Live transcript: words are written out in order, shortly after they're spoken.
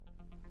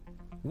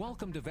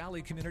Welcome to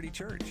Valley Community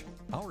Church.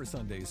 Our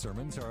Sunday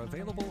sermons are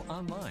available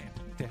online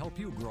to help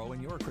you grow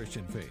in your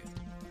Christian faith.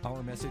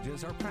 Our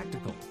messages are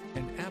practical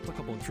and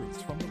applicable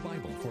truths from the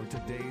Bible for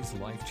today's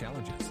life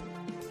challenges.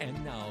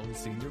 And now,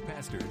 Senior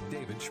Pastor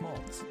David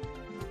Schmaltz.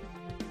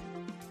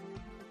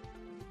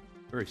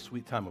 Very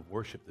sweet time of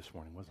worship this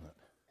morning, wasn't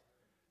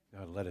it?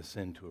 God led us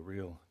into a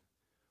real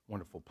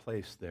wonderful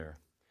place there.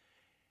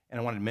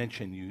 And I wanted to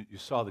mention, you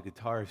saw the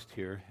guitarist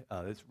here.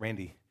 It's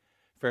Randy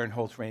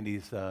Fahrenholtz.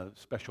 Randy's a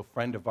special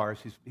friend of ours.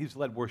 He's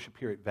led worship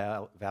here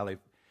at Valley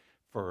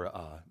for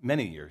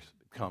many years,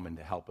 coming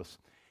to help us.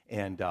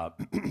 And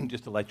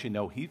just to let you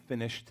know, he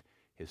finished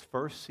his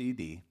first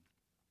CD,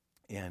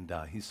 and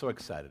he's so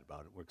excited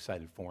about it. We're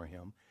excited for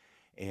him,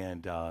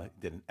 and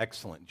did an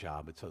excellent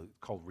job. It's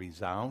called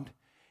Resound,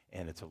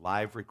 and it's a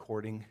live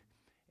recording,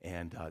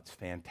 and it's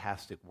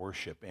fantastic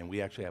worship. And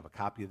we actually have a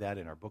copy of that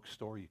in our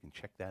bookstore. You can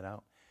check that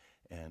out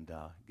and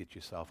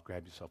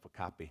grab yourself a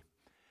copy.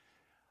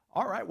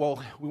 All right,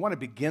 well, we want to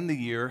begin the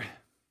year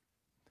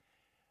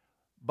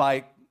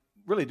by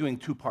really doing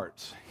two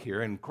parts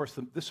here. And of course,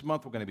 this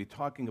month we're going to be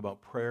talking about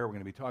prayer, we're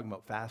going to be talking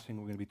about fasting,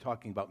 we're going to be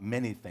talking about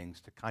many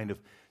things to kind of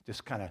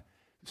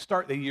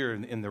start the year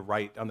on the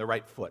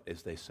right foot,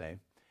 as they say.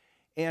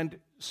 And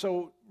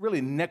so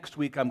really next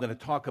week I'm going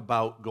to talk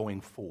about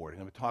going forward. I'm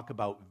going to talk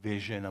about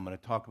vision. I'm going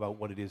to talk about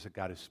what it is that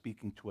God is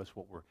speaking to us,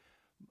 what we're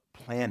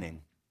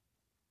planning.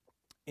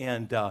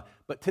 And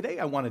but today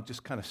I want to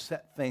just kind of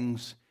set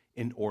things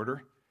in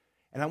order.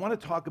 And I want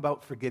to talk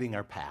about forgetting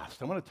our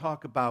past. I want to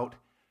talk about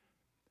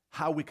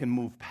how we can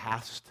move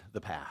past the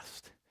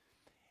past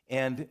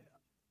and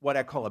what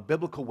I call a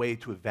biblical way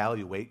to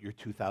evaluate your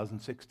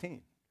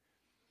 2016.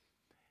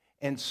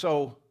 And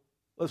so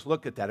let's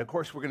look at that. Of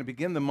course, we're going to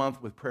begin the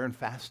month with prayer and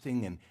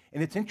fasting. And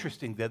it's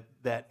interesting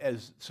that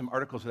as some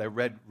articles that I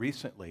read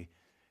recently,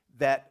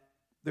 that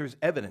there's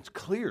evidence,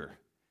 clear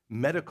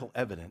medical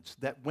evidence,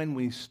 that when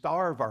we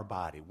starve our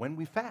body, when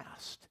we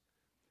fast,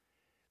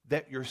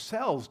 that your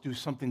cells do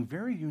something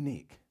very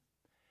unique.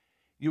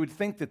 You would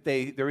think that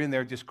they're in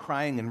there just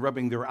crying and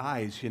rubbing their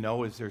eyes,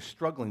 as they're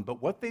struggling.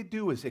 But what they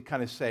do is they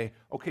kind of say,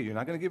 okay, you're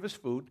not going to give us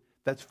food.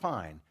 That's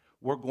fine.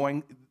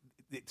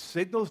 It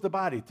signals the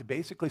body to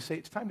basically say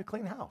it's time to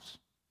clean house.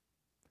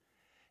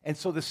 And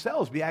so the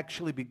cells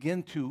actually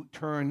begin to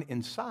turn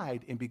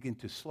inside and begin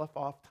to slough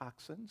off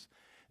toxins.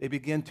 They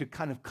begin to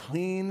kind of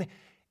clean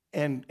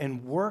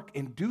and work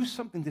and do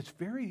something that's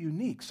very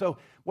unique. So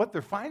what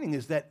they're finding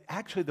is that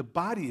actually the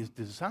body is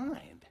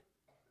designed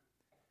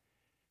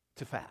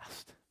to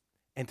fast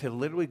and to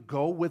literally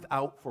go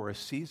without for a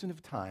season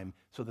of time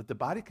so that the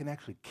body can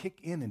actually kick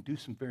in and do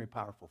some very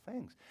powerful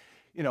things.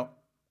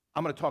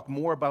 I'm going to talk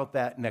more about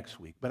that next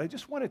week, but I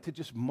just wanted to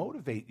just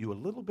motivate you a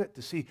little bit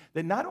to see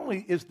that not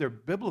only is there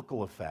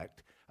biblical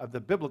effect of the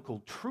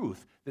biblical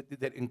truth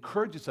that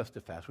encourages us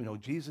to fast. We know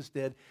Jesus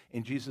did,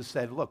 and Jesus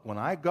said, look, when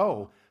I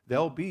go,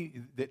 that'll be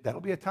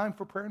a time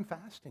for prayer and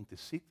fasting to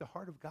seek the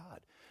heart of God.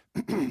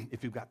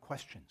 If you've got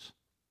questions,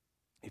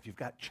 if you've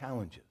got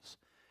challenges,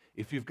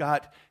 if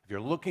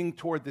you're looking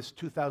toward this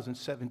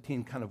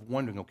 2017 kind of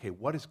wondering, okay,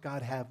 what does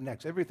God have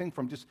next? Everything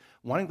from just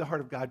wanting the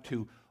heart of God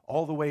to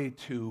all the way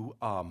to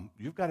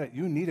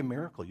you need a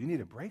miracle, you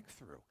need a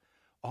breakthrough.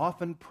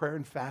 Often prayer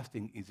and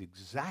fasting is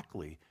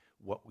exactly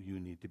what you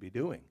need to be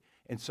doing.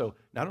 And so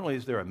not only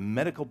is there a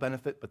medical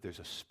benefit, but there's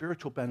a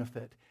spiritual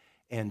benefit.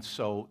 And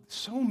so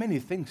many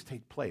things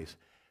take place.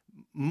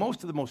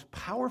 Most of the most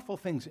powerful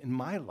things in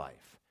my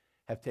life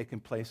have taken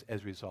place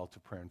as a result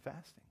of prayer and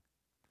fasting.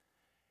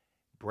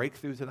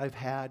 Breakthroughs that I've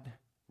had,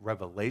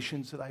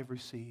 revelations that I've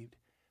received,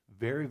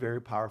 very,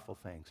 very powerful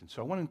things. And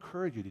so I want to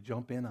encourage you to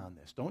jump in on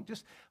this. Don't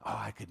just,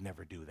 I could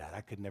never do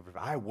that.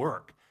 I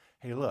work.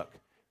 Hey, look,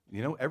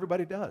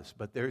 everybody does,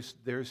 but there's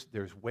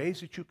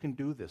ways that you can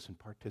do this and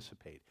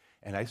participate.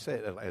 And as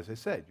I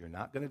said, you're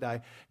not going to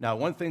die. Now,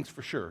 one thing's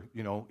for sure,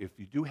 if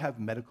you do have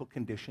medical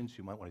conditions,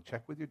 you might want to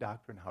check with your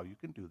doctor on how you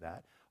can do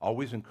that.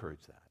 Always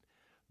encourage that.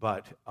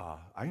 But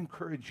I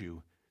encourage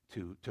you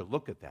to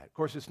look at that. Of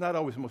course, it's not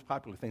always the most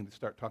popular thing to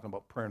start talking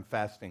about prayer and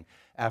fasting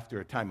after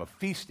a time of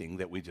feasting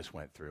that we just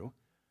went through.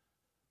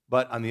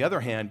 But on the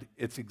other hand,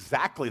 it's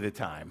exactly the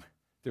time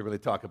to really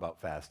talk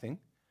about fasting,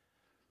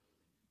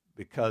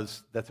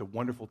 because that's a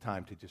wonderful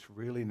time to just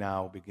really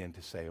now begin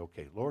to say,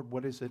 okay, Lord,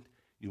 what is it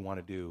you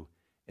want to do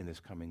in this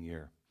coming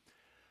year?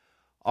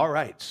 All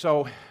right,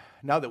 so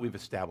now that we've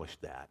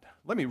established that,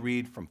 let me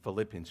read from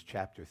Philippians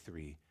chapter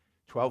 3,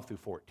 12 through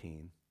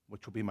 14,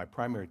 which will be my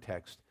primary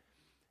text.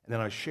 And then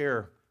I'll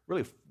share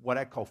really what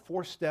I call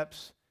 4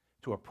 steps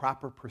to a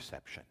proper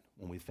perception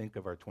when we think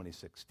of our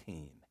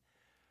 2016.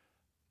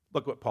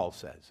 Look what Paul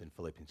says in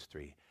Philippians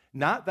 3.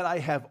 Not that I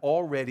have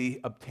already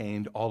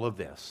obtained all of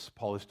this.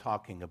 Paul is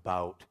talking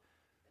about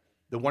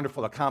the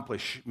wonderful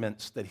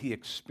accomplishments that he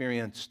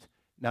experienced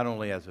not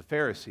only as a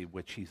Pharisee,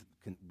 which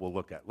we'll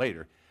look at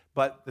later,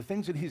 but the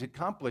things that he's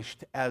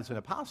accomplished as an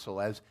apostle,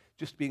 as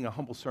just being a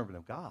humble servant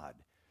of God,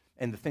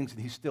 and the things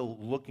that he's still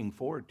looking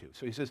forward to.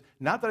 So he says,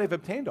 not that I've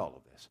obtained all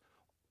of this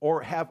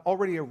or have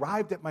already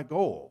arrived at my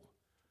goal.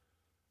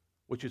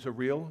 which is a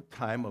real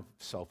time of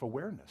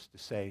self-awareness to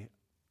say,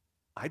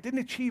 I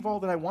didn't achieve all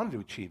that I wanted to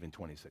achieve in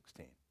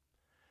 2016.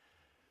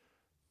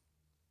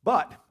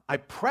 But I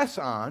press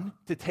on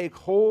to take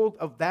hold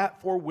of that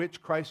for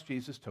which Christ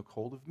Jesus took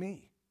hold of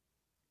me.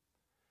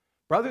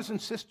 Brothers and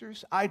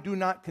sisters, I do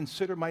not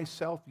consider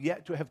myself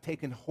yet to have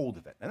taken hold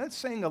of it. And that's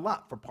saying a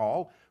lot for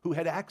Paul, who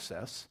had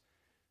access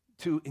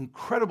to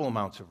incredible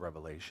amounts of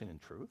revelation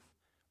and truth,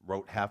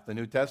 wrote half the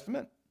New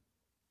Testament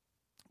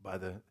by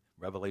the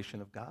revelation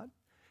of God.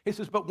 He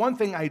says, but one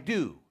thing I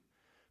do,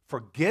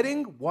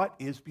 forgetting what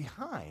is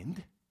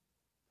behind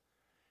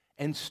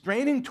and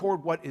straining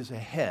toward what is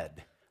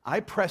ahead,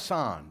 I press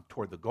on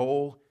toward the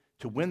goal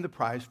to win the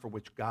prize for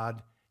which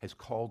God has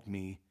called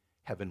me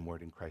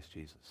heavenward in Christ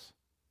Jesus.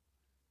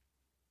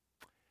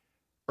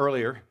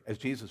 Earlier, as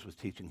Jesus was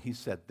teaching, he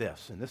said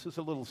this, and this is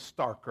a little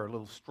starker, a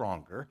little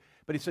stronger,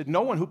 but he said,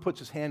 no one who puts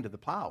his hand to the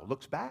plow,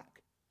 looks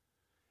back,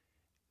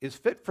 is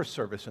fit for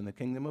service in the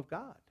kingdom of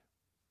God.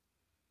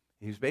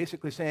 He's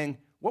basically saying,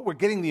 what we're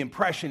getting the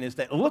impression is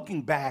that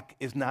looking back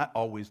is not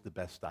always the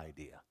best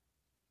idea.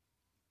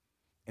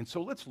 And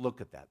so let's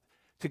look at that.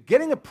 To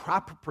getting a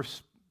proper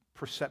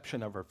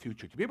perception of our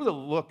future, to be able to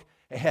look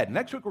ahead.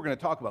 Next week we're going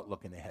to talk about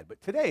looking ahead,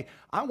 but today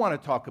I want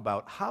to talk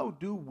about how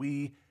do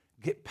we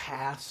get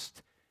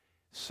past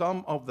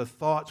some of the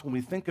thoughts when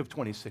we think of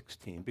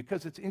 2016,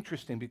 because it's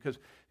interesting, because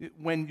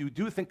when you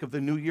do think of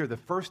the new year, the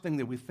first thing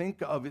that we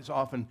think of is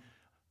often,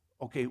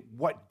 okay,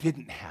 what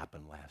didn't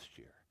happen last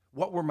year?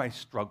 What were my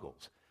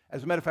struggles?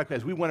 As a matter of fact,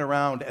 as we went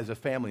around as a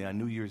family on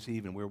New Year's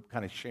Eve and we were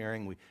kind of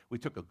sharing, we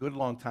took a good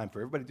long time for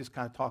everybody to just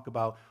kind of talk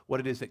about what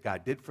it is that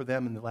God did for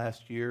them in the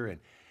last year. And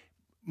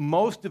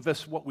most of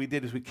us, what we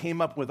did is we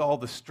came up with all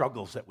the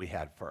struggles that we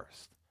had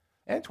first.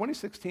 And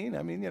 2016,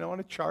 I mean,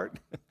 on a chart,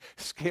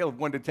 scale of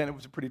 1 to 10, it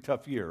was a pretty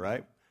tough year,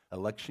 right?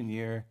 Election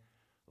year,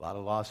 a lot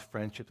of lost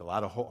friendships,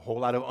 a whole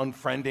lot of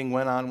unfriending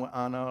went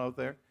on out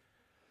there.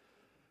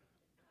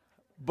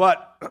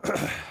 But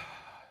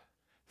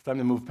it's time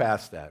to move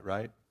past that,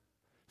 right?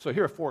 So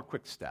here are 4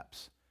 quick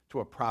steps to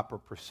a proper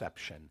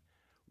perception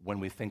when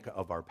we think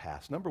of our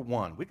past. Number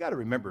 1, we got to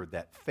remember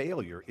that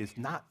failure is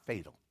not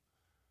fatal,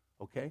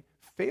 okay?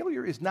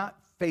 Failure is not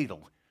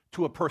fatal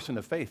to a person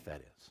of faith,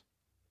 that is.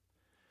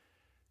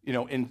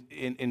 In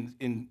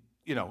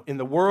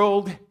the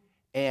world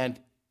and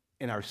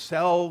in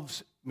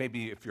ourselves,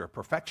 maybe if you're a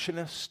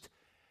perfectionist,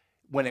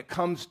 when it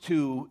comes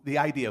to the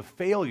idea of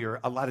failure,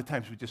 a lot of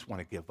times we just want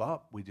to give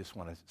up. We just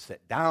want to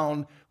sit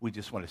down. We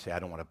just want to say, I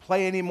don't want to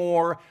play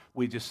anymore.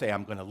 We just say,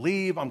 I'm going to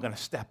leave. I'm going to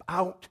step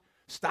out.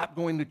 Stop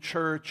going to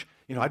church.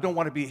 I don't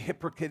want to be a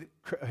hypocrite.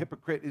 A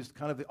hypocrite is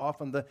kind of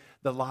often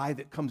the lie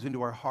that comes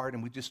into our heart,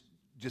 and we just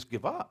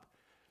give up.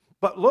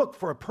 But look,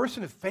 for a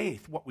person of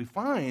faith, what we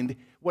find,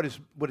 what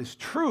is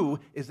true,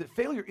 is that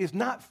failure is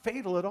not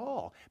fatal at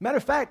all. Matter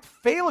of fact,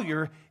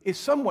 failure is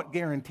somewhat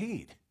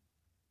guaranteed.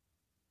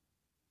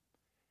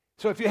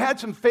 So if you had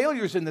some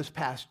failures in this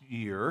past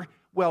year,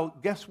 well,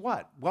 guess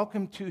what?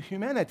 Welcome to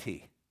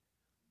humanity.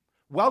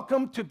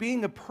 Welcome to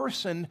being a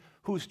person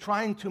who's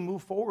trying to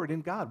move forward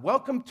in God.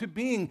 Welcome to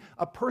being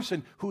a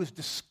person who is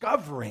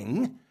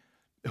discovering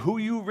who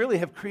you really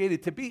have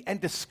created to be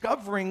and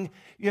discovering,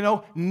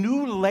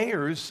 new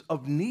layers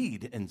of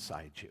need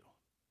inside you.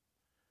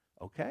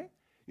 Okay?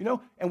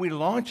 And we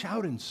launch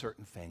out in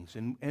certain things.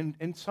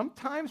 And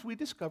sometimes we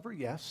discover,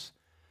 yes,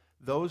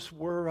 those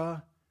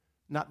were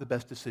not the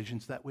best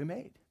decisions that we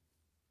made.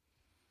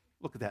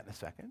 Look at that in a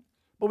second.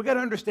 But we got to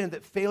understand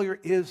that failure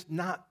is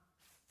not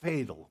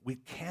fatal. We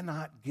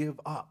cannot give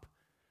up.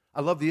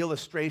 I love the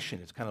illustration.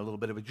 It's kind of a little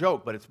bit of a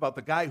joke, but it's about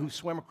the guy who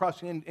swam across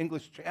the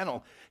English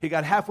Channel. He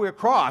got halfway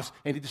across,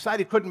 and he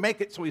decided he couldn't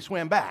make it, so he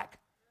swam back.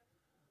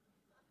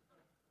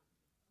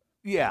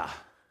 Yeah.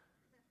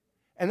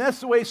 And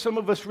that's the way some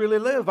of us really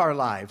live our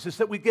lives, is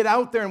that we get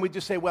out there and we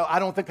just say, well, I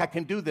don't think I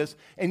can do this,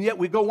 and yet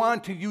we go on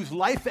to use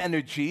life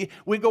energy.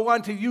 We go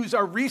on to use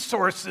our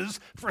resources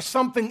for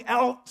something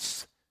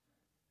else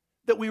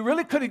that we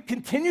really could have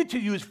continued to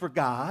use for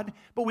God,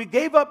 but we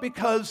gave up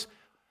because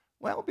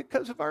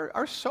of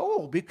our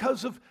soul,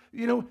 because of,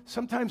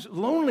 sometimes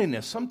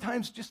loneliness,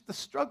 sometimes just the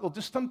struggle,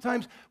 just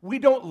sometimes we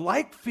don't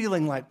like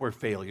feeling like we're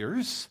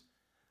failures.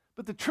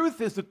 But the truth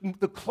is that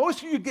the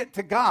closer you get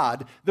to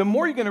God, the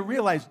more you're going to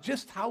realize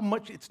just how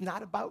much it's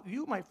not about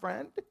you, my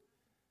friend.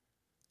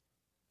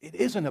 It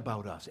isn't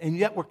about us. And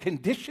yet we're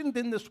conditioned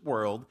in this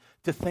world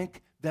to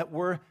think that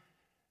we're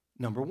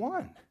number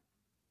one,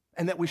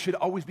 and that we should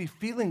always be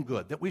feeling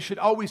good, that we should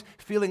always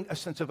feeling a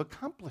sense of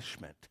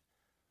accomplishment.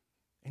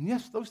 And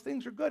yes, those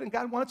things are good, and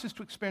God wants us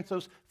to experience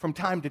those from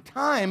time to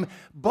time,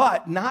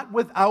 but not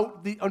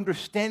without the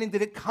understanding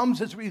that it comes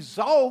as a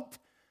result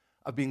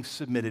of being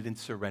submitted and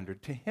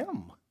surrendered to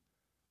Him.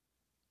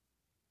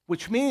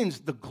 Which means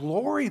the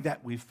glory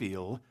that we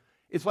feel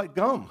is like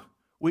gum.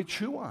 We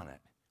chew on it.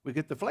 We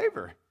get the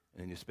flavor,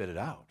 and then you spit it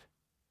out.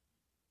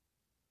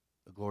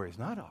 The glory is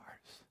not ours.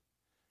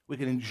 We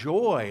can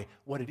enjoy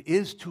what it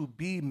is to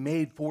be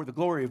made for the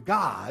glory of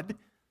God,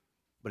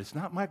 but it's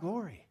not my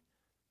glory.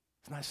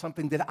 It's not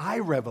something that I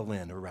revel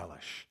in or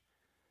relish.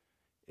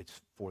 It's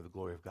for the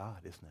glory of God,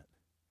 isn't it?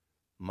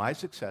 My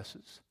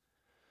successes.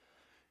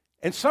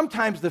 And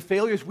sometimes the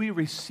failures we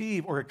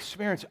receive or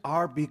experience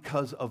are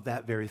because of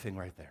that very thing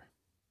right there,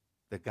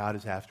 that God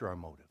is after our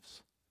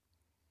motives.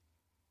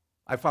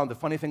 I found the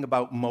funny thing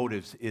about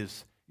motives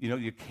is,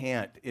 you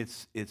can't,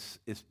 it's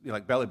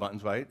like belly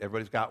buttons, right?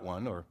 Everybody's got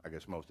one, or I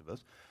guess most of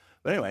us.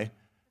 But anyway,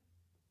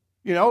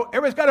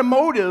 everybody's got a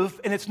motive,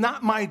 and it's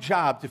not my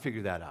job to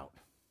figure that out.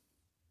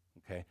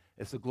 Okay?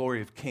 It's the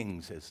glory of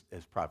kings,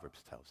 as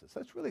Proverbs tells us.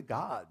 That's really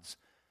God's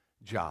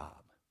job.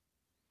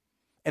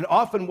 And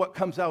often what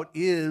comes out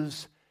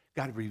is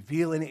God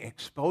revealing,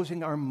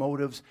 exposing our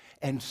motives,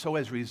 and so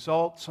as a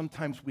result,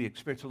 sometimes we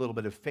experience a little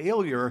bit of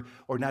failure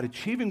or not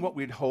achieving what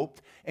we'd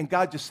hoped, and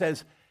God just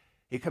says,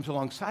 He comes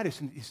alongside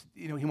us, and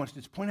He wants to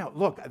just point out,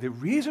 look, the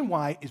reason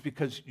why is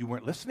because you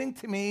weren't listening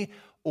to me,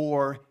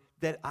 or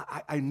that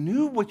I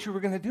knew what you were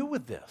going to do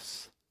with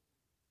this.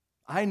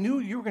 I knew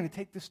you were going to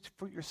take this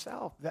for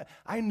yourself. That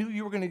I knew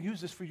you were going to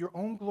use this for your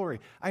own glory.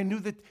 I knew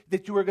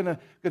that you were going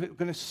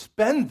to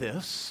spend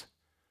this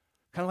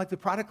kind of like the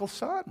prodigal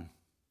son.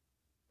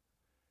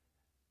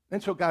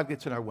 And so God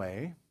gets in our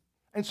way.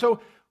 And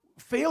so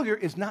failure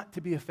is not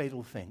to be a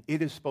fatal thing.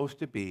 It is supposed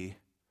to be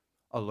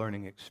a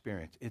learning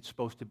experience. It's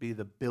supposed to be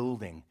the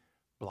building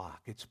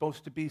block. It's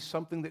supposed to be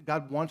something that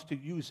God wants to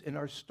use in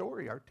our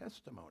story, our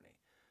testimony.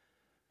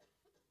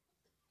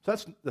 So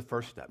that's the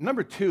first step.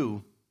 Number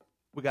 2,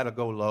 we got to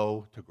go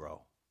low to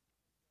grow.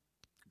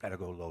 Got to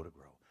go low to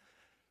grow.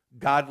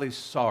 Godly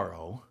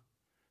sorrow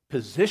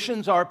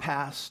positions our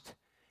past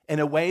in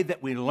a way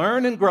that we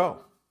learn and grow.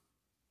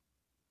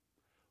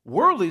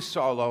 Worldly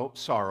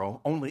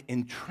sorrow only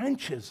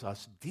entrenches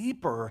us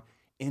deeper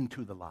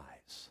into the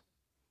lies.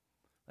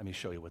 Let me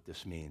show you what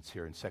this means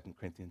here in 2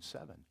 Corinthians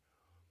 7.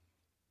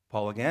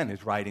 Paul again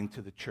is writing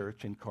to the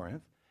church in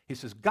Corinth. He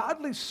says,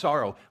 godly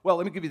sorrow. Well,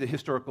 let me give you the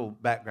historical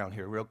background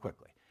here real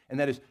quickly. And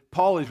that is,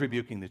 Paul is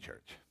rebuking the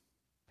church.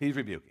 He's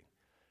rebuking.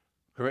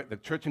 The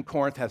church in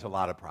Corinth has a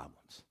lot of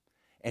problems.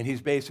 And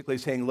he's basically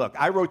saying, look,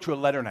 I wrote you a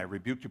letter and I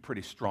rebuked you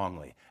pretty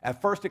strongly.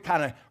 At first, it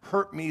kind of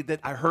hurt me that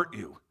I hurt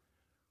you.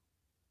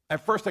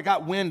 At first, I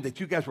got wind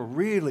that you guys were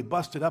really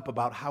busted up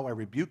about how I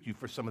rebuked you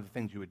for some of the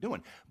things you were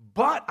doing.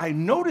 But I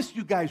noticed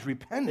you guys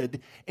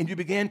repented and you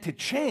began to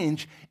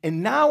change.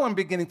 And now I'm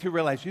beginning to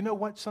realize, you know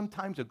what?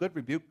 Sometimes a good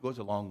rebuke goes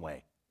a long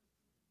way.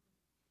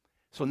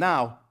 So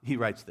now he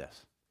writes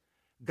this.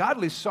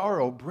 Godly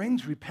sorrow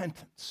brings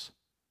repentance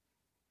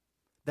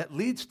that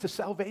leads to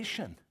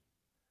salvation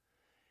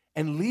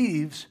and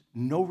leaves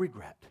no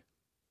regret.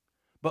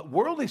 But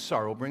worldly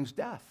sorrow brings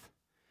death.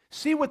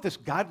 See what this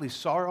godly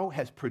sorrow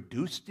has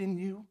produced in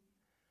you?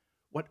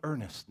 What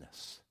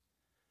earnestness,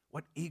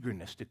 what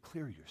eagerness to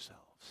clear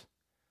yourselves,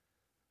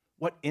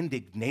 what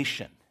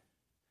indignation,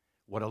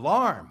 what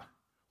alarm,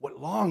 what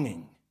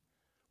longing,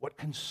 what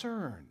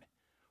concern,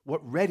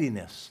 what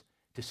readiness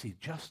to see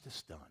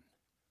justice done.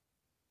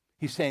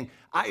 He's saying,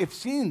 I have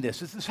seen this.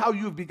 This is how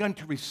you have begun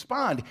to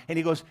respond. And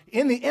he goes,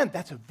 in the end,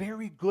 that's a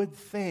very good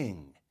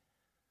thing.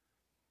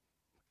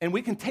 And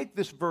we can take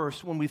this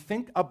verse when we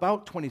think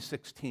about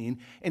 2016,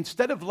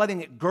 instead of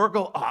letting it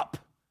gurgle up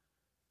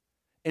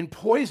and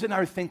poison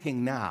our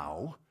thinking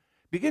now,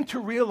 begin to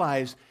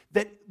realize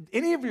that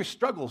any of your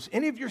struggles,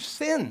 any of your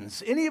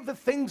sins, any of the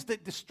things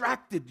that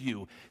distracted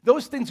you,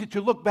 those things that you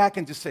look back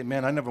and just say,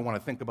 man, I never want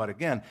to think about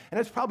again. And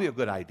it's probably a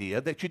good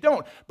idea that you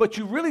don't. But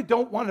you really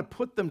don't want to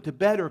put them to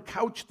bed or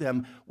couch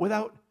them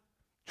without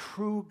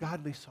true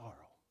godly sorrow.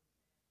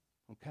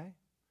 Okay?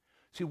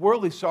 See,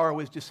 worldly sorrow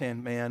is just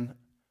saying, man,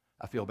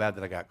 I feel bad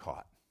that I got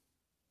caught.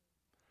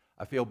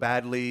 I feel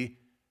badly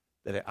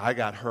that I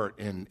got hurt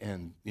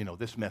and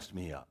this messed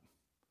me up.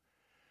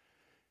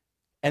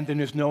 And then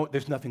there's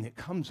nothing that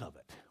comes of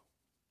it.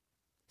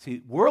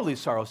 See, worldly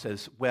sorrow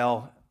says,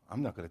 well,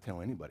 I'm not going to tell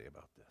anybody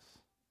about this.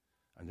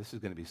 And this is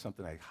going to be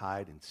something I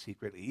hide in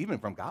secretly, even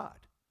from God,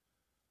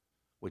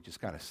 which is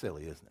kind of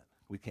silly, isn't it?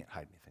 We can't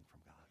hide anything from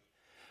God.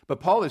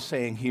 But Paul is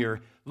saying here,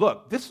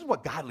 look, this is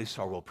what godly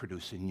sorrow will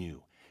produce in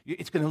you.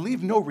 It's going to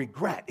leave no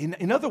regret.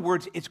 In other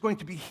words, it's going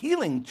to be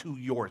healing to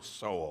your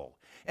soul.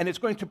 And it's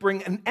going to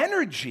bring an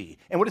energy.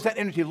 And what does that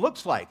energy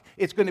look like?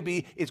 It's going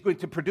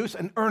to produce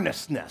an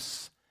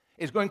earnestness.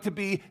 It's going to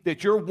be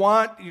that you're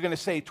going to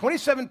say,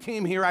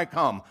 2017, here I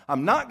come.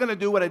 I'm not going to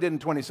do what I did in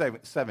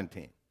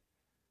 2017.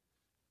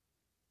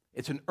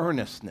 It's an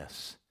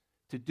earnestness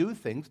to do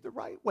things the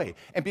right way.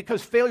 And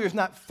because failure is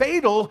not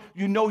fatal,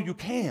 you know you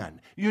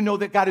can. You know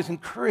that God is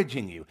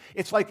encouraging you.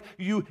 It's like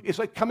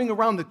coming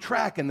around the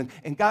track and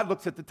God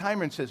looks at the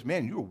timer and says,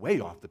 man, you're way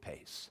off the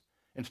pace.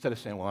 Instead of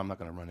saying, well, I'm not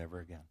going to run ever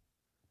again.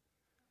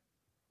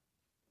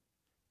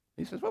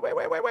 He says,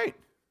 wait.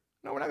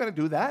 No, we're not going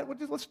to do that.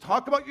 Let's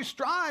talk about your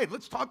stride.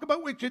 Let's talk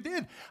about what you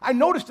did. I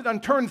noticed that on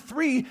turn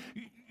 3,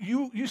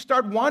 you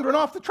started wandering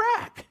off the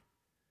track.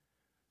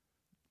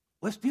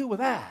 Let's deal with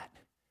that.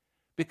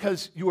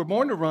 Because you were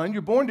born to run,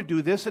 you're born to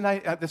do this, and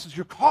this is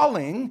your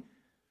calling.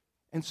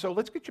 And so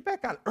let's get you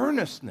back on.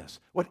 Earnestness,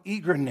 what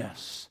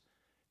eagerness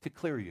to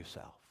clear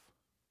yourself.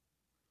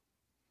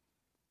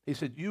 He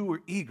said, you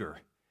were eager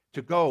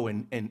to go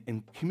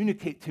and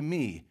communicate to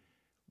me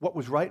what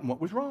was right and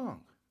what was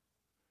wrong.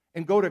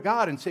 And go to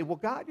God and say, well,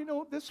 God,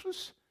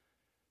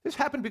 this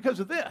happened because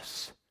of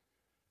this.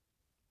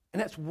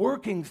 And that's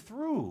working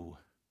through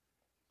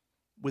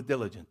with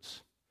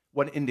diligence.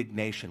 What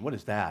indignation? What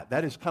is that?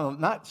 That is kind of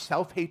not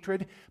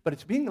self-hatred, but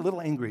it's being a little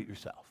angry at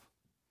yourself.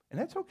 And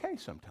that's okay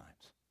sometimes.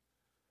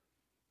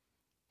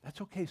 That's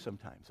okay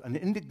sometimes. An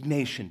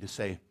indignation to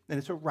say, and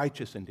it's a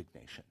righteous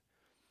indignation.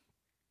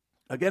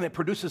 Again, it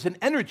produces an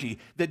energy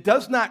that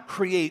does not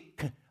create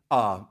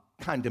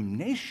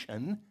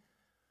condemnation,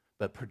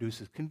 but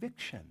produces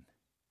conviction.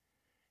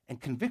 And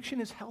conviction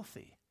is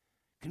healthy.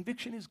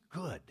 Conviction is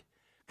good.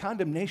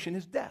 Condemnation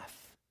is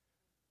death.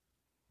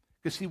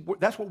 Because see,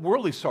 that's what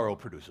worldly sorrow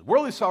produces.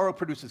 Worldly sorrow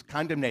produces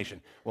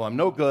condemnation. Well, I'm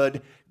no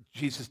good.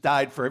 Jesus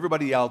died for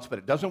everybody else, but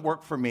it doesn't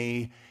work for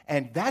me.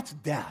 And that's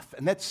death.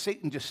 And that's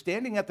Satan just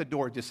standing at the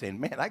door just saying,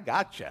 man, I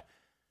got you.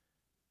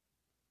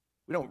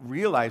 We don't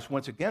realize,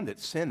 once again, that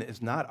sin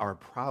is not our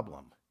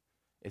problem.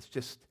 It's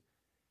just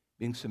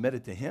being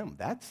submitted to him.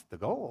 That's the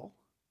goal.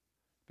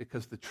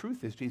 Because the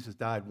truth is Jesus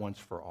died once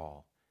for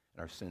all,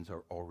 and our sins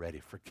are already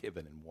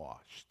forgiven and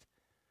washed.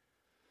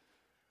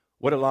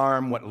 What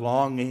alarm, what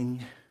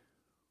longing,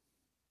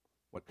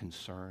 what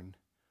concern,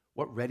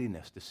 what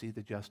readiness to see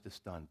the justice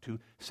done, to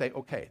say,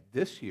 okay,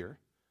 this year,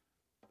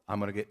 I'm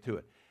going to get to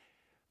it.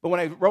 But what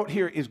I wrote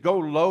here is go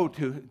low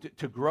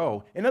to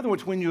grow. In other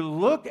words, when you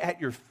look at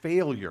your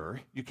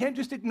failure, you can't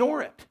just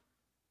ignore it.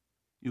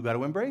 You've got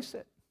to embrace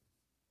it.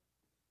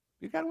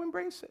 You've got to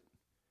embrace it.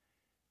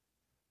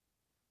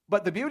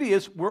 But the beauty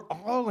is we're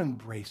all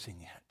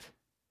embracing it.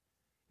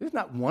 There's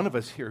not one of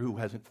us here who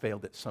hasn't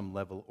failed at some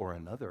level or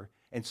another.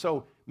 And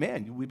so,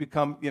 man, we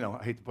become,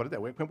 I hate to put it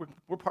that way,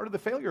 we're part of the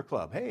failure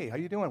club. Hey, how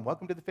you doing?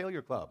 Welcome to the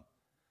failure club.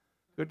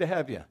 Good to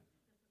have you.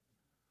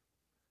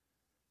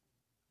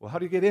 Well, how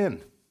do you get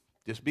in?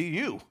 Just be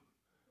you.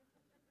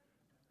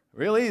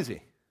 Real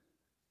easy.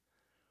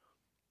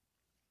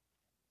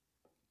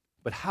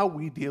 But how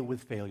we deal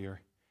with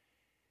failure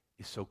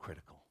is so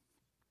critical.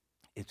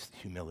 It's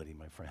humility,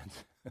 my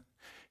friends.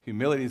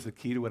 Humility is the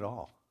key to it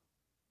all.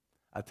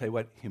 I'll tell you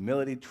what,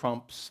 humility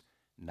trumps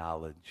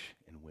knowledge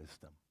and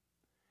wisdom.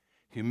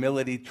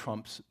 Humility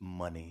trumps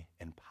money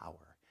and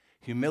power.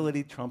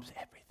 Humility trumps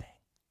everything.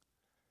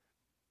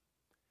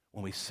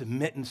 When we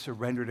submit and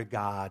surrender to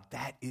God,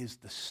 that is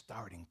the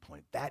starting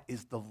point. That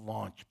is the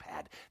launch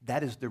pad.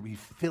 That is the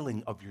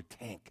refilling of your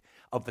tank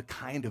of the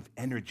kind of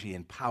energy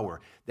and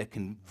power that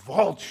can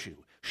vault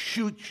you,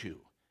 shoot you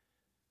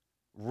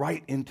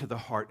right into the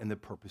heart and the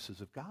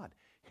purposes of God.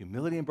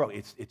 Humility and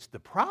it's the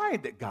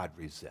pride that God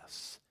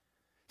resists.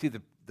 See,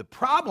 the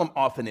problem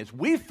often is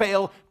we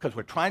fail because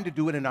we're trying to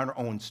do it in our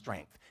own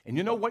strength. And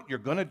you know what? You're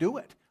going to do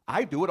it.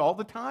 I do it all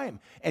the time.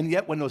 And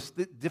yet when those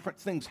different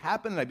things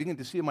happen and I begin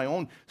to see my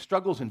own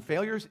struggles and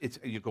failures,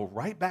 you go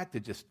right back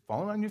to just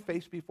falling on your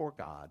face before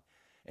God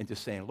and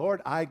just saying,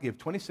 Lord, I give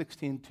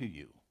 2016 to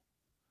you.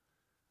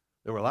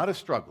 There were a lot of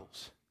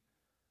struggles,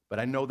 but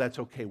I know that's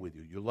okay with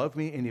you. You love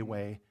me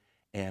anyway,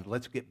 and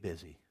let's get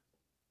busy.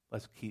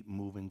 Let's keep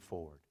moving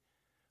forward.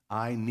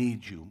 I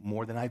need you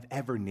more than I've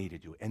ever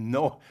needed you.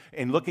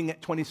 And looking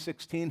at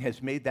 2016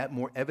 has made that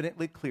more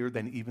evidently clear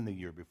than even the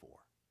year before.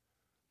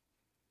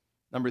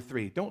 Number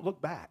 3, don't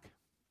look back.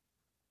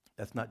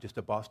 That's not just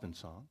a Boston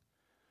song.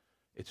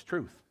 It's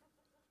truth.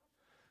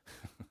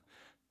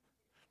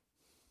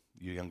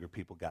 You younger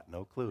people got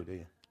no clue, do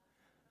you?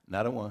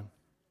 Not a one.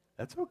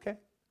 That's okay.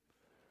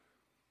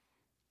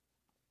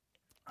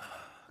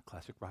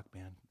 Classic rock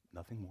band,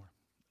 nothing more.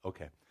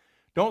 Okay.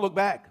 Don't look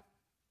back.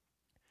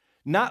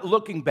 Not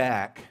looking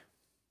back,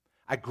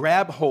 I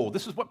grab hold.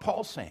 This is what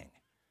Paul's saying.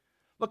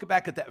 Look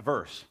back at that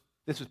verse.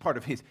 This is part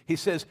of his. He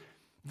says,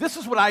 this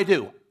is what I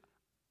do,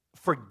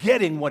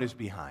 forgetting what is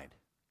behind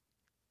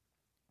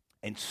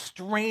and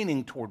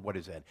straining toward what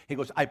is ahead. He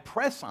goes, I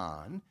press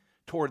on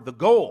toward the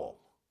goal,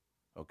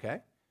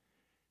 okay?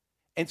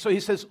 And so he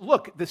says,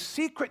 look, the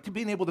secret to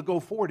being able to go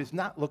forward is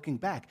not looking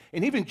back.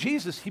 And even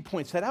Jesus, he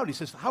points that out. He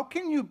says, how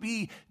can you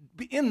be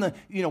in the,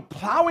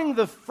 plowing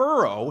the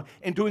furrow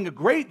and doing a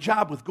great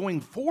job with going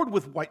forward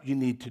with what you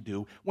need to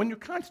do when you're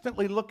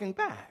constantly looking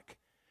back?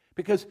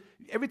 Because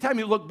every time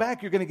you look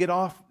back, you're going to get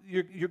off,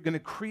 you're going to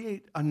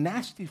create a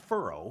nasty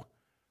furrow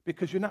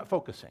because you're not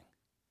focusing.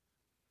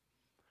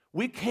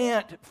 We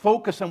can't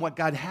focus on what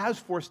God has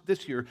for us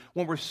this year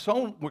when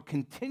we're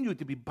continued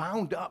to be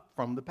bound up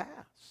from the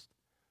past.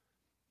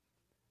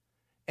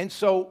 And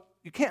so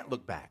you can't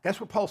look back. That's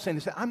what Paul's saying.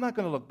 He said, I'm not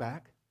going to look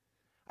back.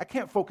 I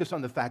can't focus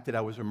on the fact that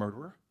I was a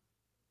murderer.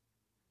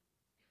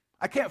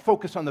 I can't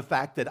focus on the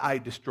fact that I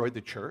destroyed the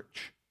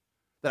church,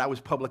 that I was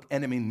public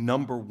enemy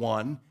number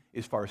 1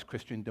 as far as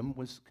Christendom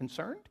was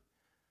concerned.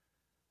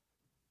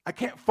 I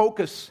can't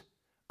focus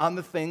on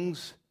the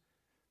things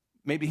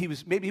maybe he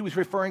was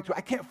referring to.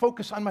 I can't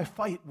focus on my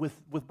fight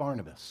with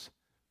Barnabas.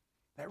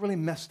 That really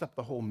messed up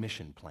the whole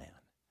mission plan.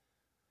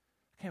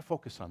 I can't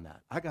focus on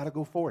that. I got to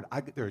go forward.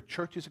 There are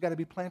churches that got to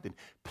be planted,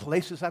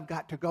 places I've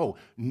got to go,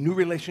 new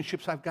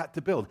relationships I've got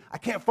to build. I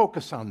can't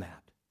focus on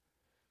that.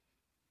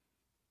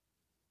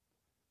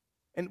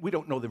 And we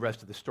don't know the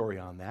rest of the story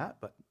on that,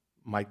 but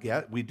my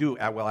guess, we do,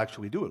 well,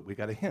 actually we do it. We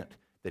got a hint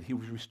that he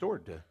was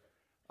restored to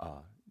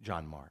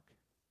John Mark.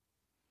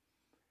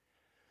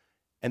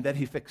 And that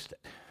he fixed it.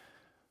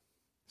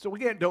 So we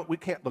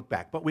can't look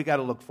back, but we got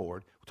to look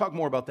forward. We'll talk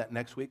more about that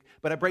next week,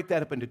 but I break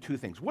that up into two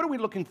things. What are we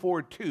looking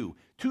forward to?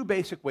 Two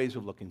basic ways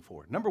of looking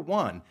forward. Number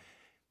one,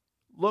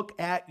 look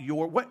at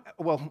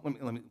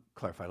let me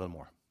clarify a little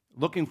more.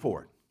 Looking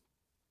forward.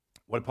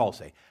 What did Paul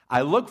say?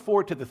 I look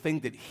forward to the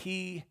thing that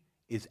he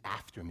is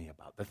after me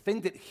about, the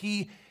thing that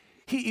he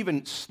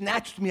even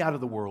snatched me out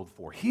of the world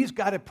for. He's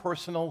got a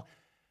personal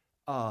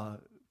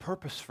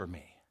purpose for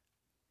me.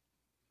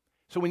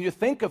 So when you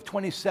think of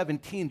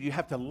 2017, you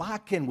have to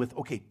lock in with,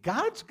 okay,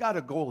 God's got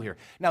a goal here.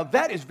 Now,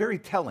 that is very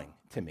telling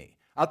to me.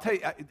 I'll tell you,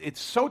 it's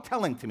so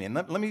telling to me, and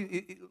let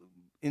me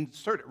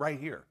insert it right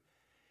here.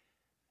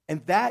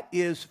 And that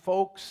is,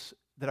 folks,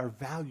 that our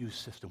value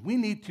system, we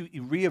need to,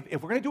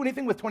 if we're going to do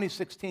anything with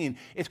 2016,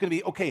 it's going to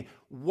be, okay,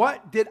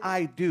 what did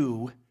I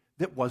do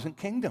that wasn't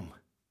kingdom?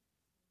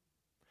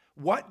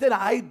 What did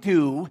I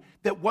do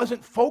that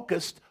wasn't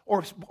focused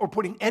or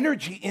putting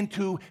energy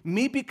into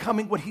me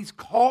becoming what he's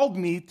called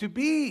me to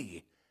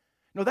be?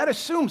 Now, that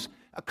assumes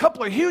a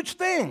couple of huge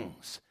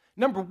things.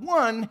 Number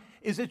one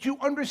is that you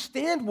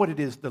understand what it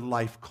is, the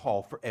life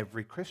call for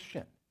every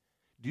Christian.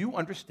 Do you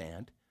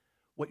understand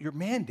what your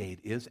mandate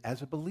is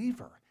as a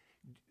believer?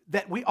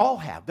 That we all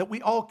have, that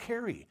we all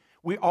carry.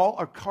 We all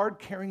are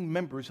card-carrying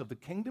members of the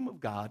kingdom of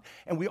God,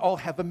 and we all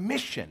have a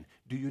mission.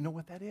 Do you know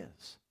what that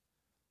is?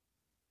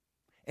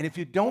 And if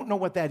you don't know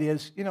what that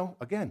is,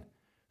 again,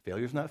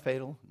 failure's not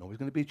fatal. Nobody's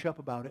going to beat you up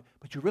about it.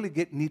 But you really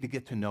need to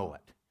get to know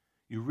it.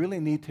 You really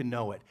need to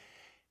know it.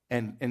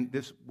 And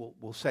this will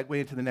segue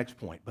into the next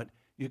point. But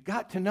you've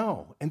got to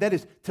know. And that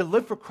is to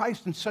live for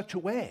Christ in such a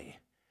way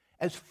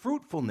as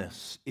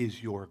fruitfulness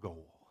is your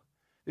goal.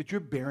 That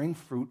you're bearing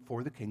fruit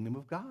for the kingdom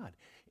of God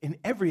in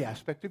every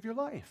aspect of your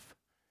life.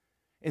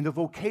 In the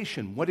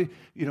vocation,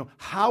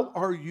 how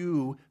are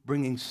you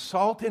bringing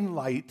salt and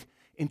light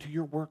into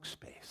your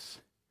workspace?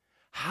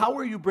 How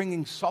are you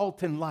bringing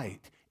salt and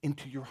light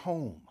into your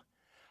home?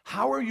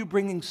 How are you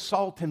bringing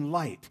salt and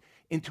light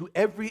into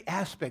every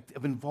aspect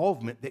of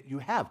involvement that you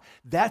have?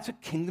 That's a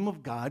kingdom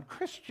of God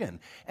Christian.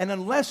 And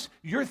unless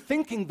you're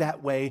thinking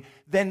that way,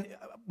 then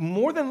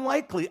more than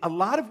likely, a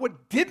lot of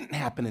what didn't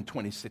happen in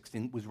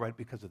 2016 was right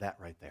because of that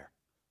right there.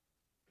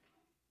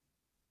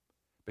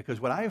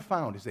 Because what I have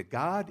found is that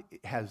God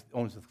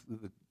owns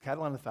the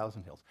cattle on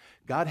 1,000 hills.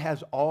 God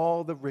has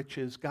all the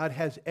riches. God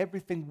has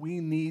everything we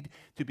need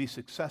to be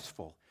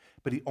successful.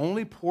 But he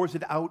only pours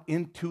it out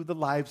into the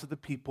lives of the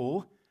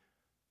people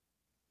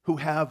who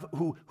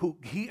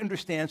he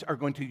understands are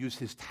going to use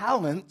his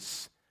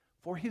talents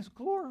for his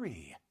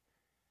glory.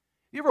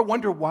 You ever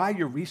wonder why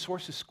your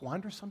resources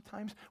squander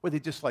sometimes? Where they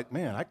just like,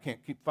 man, I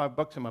can't keep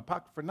 $5 in my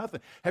pocket for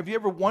nothing. Have you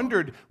ever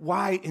wondered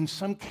why in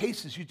some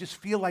cases you just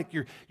feel like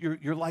you're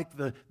like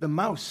the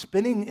mouse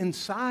spinning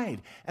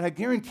inside? And I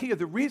guarantee you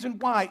the reason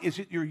why is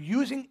that you're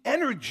using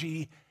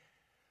energy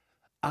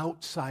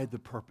outside the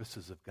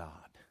purposes of God.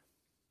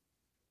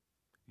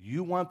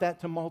 You want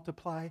that to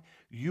multiply?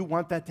 You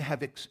want that to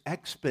have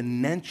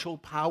exponential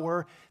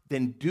power?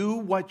 Then do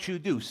what you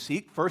do.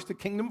 Seek first the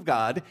kingdom of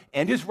God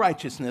and his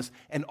righteousness,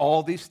 and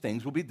all these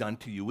things will be done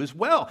to you as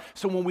well.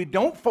 So when we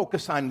don't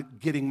focus on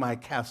getting my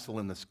castle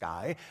in the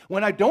sky,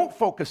 when I don't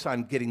focus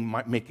on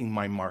making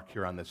my mark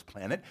here on this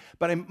planet,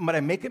 but I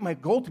make it my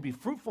goal to be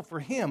fruitful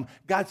for him,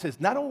 God says,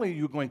 not only are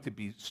you going to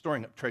be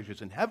storing up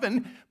treasures in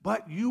heaven,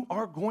 but you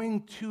are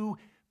going to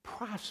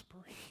prosper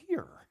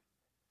here.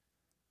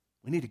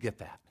 We need to get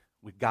that.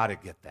 We've got to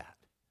get that.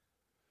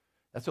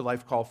 That's a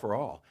life call for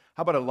all.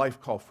 How about a life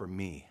call for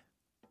me?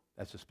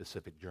 That's a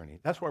specific journey.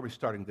 That's why we're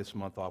starting this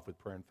month off with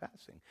prayer and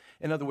fasting.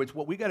 In other words,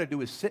 what we got to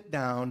do is sit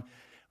down,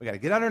 we got to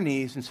get on our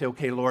knees and say,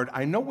 okay, Lord,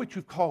 I know what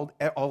you've called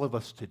all of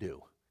us to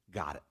do.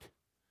 Got it.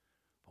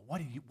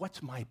 But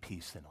what's my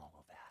piece in all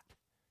of that?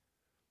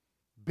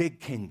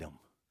 Big kingdom.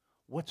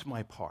 What's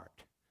my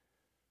part?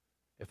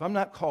 If I'm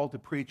not called to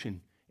preach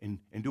and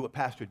do what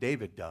Pastor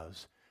David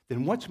does,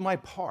 then what's my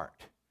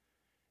part?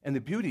 And the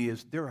beauty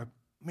is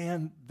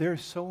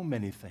there's so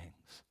many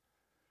things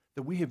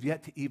that we have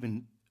yet to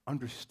even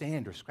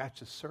understand or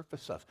scratch the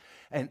surface of.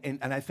 And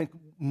I think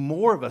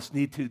more of us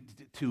need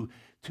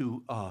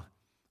to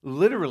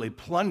literally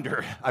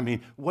plunder,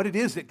 what it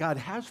is that God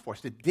has for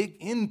us, to dig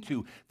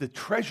into the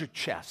treasure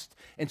chest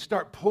and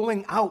start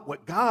pulling out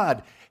what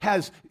God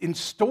has in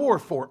store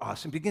for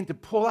us and begin to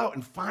pull out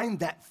and find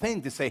that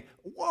thing to say,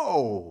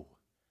 whoa,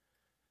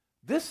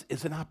 this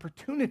is an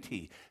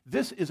opportunity.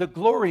 This is a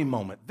glory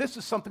moment. This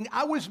is something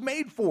I was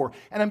made for.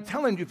 And I'm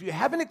telling you, if you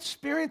haven't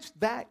experienced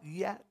that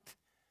yet,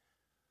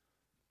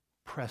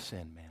 press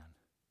in, man.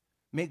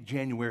 Make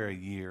January a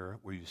year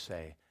where you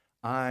say,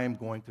 I'm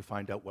going to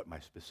find out what my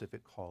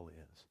specific call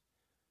is.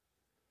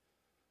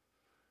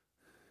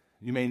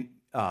 You may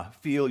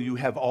feel you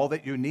have all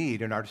that you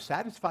need and are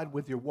satisfied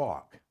with your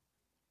walk.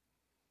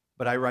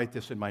 But I write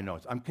this in my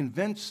notes. I'm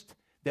convinced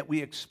that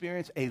we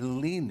experience a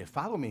leanness.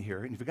 Follow me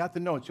here, and if you got the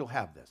notes, you'll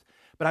have this.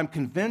 But I'm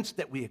convinced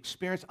that we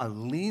experience a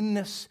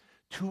leanness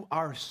to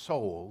our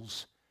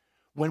souls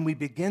when we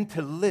begin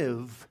to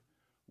live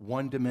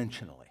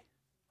one-dimensionally.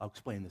 I'll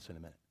explain this in a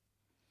minute.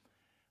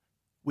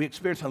 We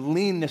experience a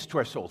leanness to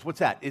our souls. What's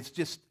that? It's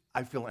just,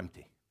 I feel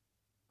empty.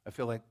 I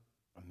feel like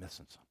I'm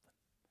missing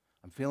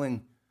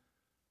something.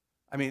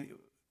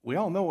 We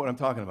all know what I'm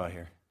talking about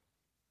here.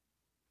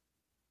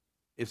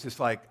 It's just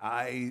like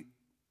I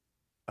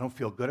don't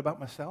feel good about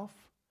myself.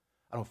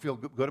 I don't feel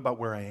good about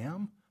where I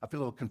am. I feel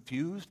a little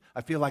confused.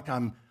 I feel like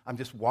I'm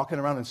just walking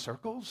around in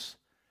circles.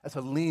 That's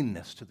a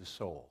leanness to the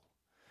soul.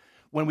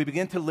 When we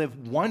begin to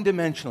live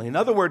one-dimensionally, in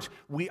other words,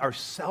 we are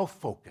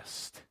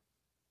self-focused.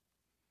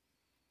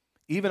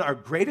 Even our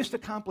greatest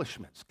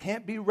accomplishments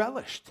can't be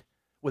relished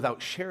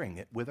without sharing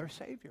it with our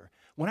Savior.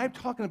 When I'm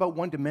talking about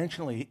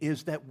one-dimensionally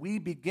is that we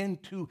begin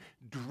to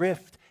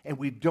drift and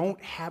we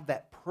don't have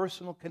that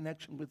personal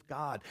connection with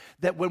God.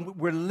 That when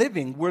we're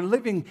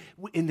living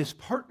in this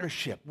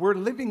partnership. We're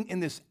living in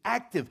this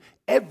active,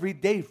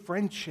 everyday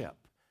friendship.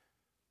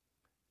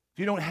 If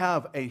you don't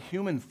have a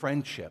human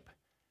friendship,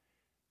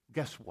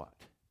 guess what?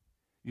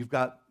 You've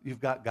got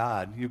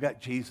God, you've got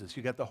Jesus,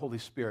 you've got the Holy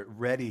Spirit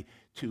ready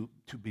to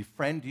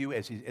befriend you,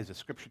 as the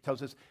Scripture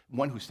tells us,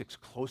 one who sticks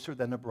closer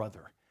than a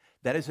brother.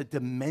 That is a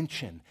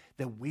dimension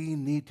that we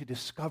need to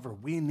discover.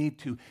 We need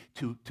to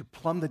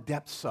plumb the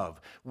depths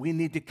of. We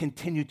need to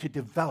continue to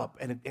develop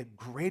at a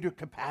greater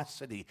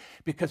capacity,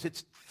 because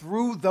it's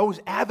through those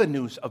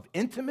avenues of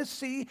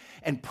intimacy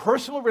and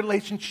personal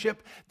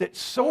relationship that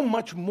so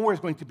much more is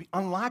going to be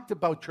unlocked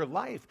about your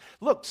life.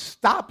 Look,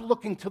 stop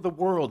looking to the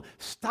world.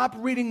 Stop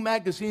reading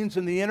magazines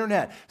and the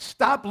internet.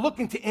 Stop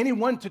looking to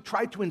anyone to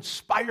try to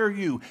inspire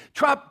you.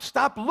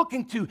 Stop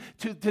looking to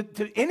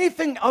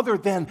anything other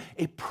than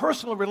a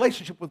personal relationship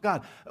with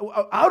God,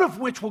 out of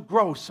which will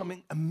grow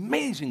some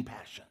amazing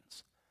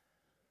passions,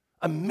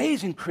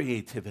 amazing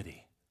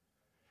creativity,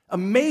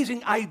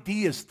 amazing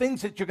ideas,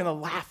 things that you're going to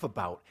laugh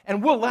about.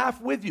 And we'll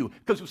laugh with you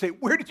because we'll say,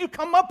 where did you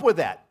come up with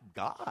that?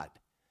 God.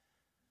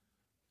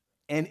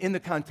 And in the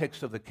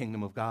context of the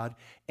kingdom of God,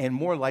 and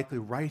more likely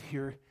right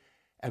here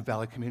at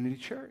Valley Community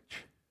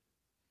Church,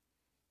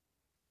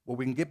 where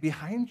we can get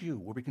behind you,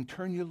 where we can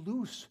turn you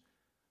loose.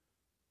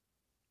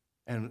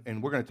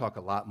 And we're going to talk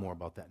a lot more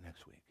about that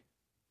next week.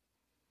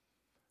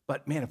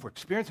 But man, if we're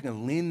experiencing a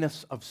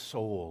leanness of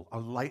soul, a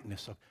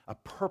lightness, a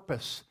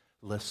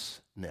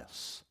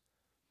purposelessness,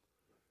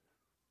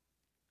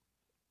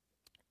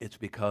 it's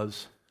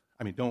because,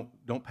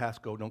 don't pass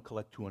go, don't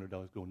collect $200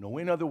 go, no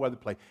any other way to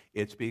play.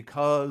 It's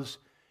because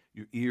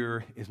your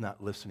ear is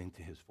not listening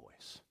to his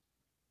voice.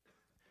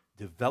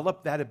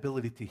 Develop that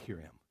ability to hear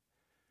him,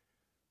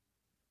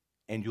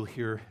 and you'll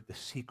hear the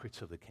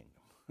secrets of the kingdom.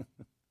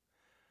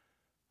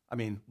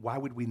 Why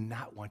would we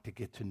not want to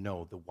get to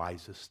know the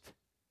wisest,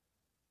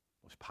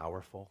 most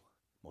powerful,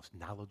 most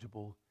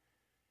knowledgeable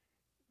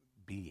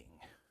being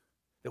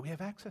that we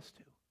have access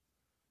to?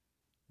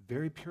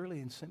 Very purely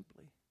and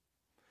simply.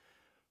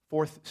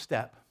 Fourth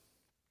step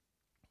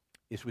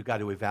is we've got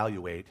to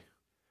evaluate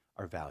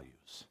our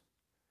values.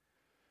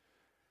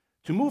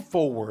 To move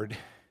forward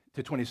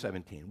to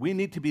 2017, we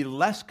need to be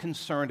less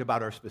concerned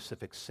about our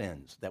specific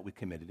sins that we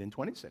committed in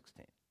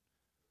 2016.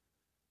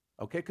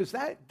 Okay, because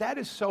that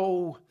is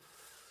so...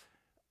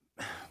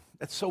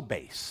 That's so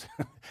base.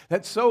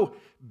 That's so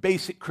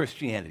basic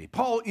Christianity.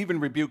 Paul even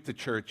rebuked the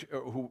church,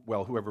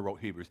 whoever wrote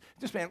Hebrews.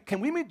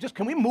 Can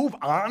we move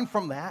on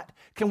from that?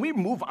 Can we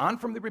move on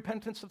from the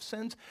repentance of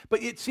sins?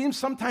 But it seems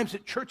sometimes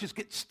that churches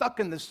get stuck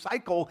in this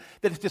cycle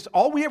that it's just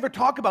all we ever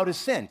talk about is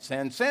sin.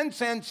 Sin, sin,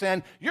 sin,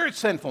 sin. You're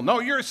sinful. No,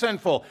 you're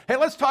sinful. Hey,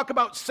 let's talk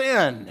about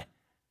sin.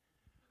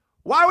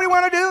 Why do we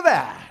want to do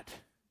that?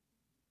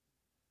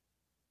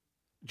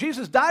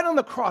 Jesus died on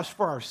the cross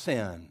for our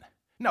sin.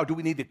 Now, do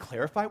we need to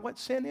clarify what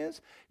sin is?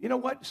 You know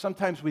what?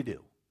 Sometimes we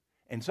do.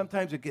 And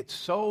sometimes it gets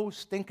so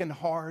stinking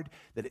hard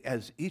that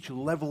as each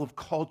level of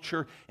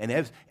culture and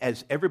as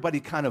everybody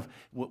kind of,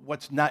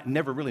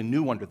 never really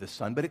new under the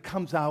sun, but it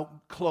comes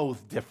out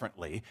clothed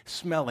differently,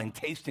 smelling,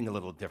 tasting a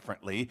little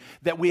differently,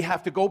 that we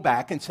have to go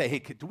back and say, hey,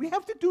 do we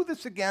have to do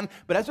this again?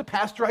 But as a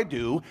pastor, I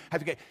do.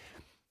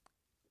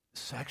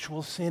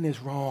 Sexual sin is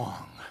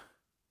wrong.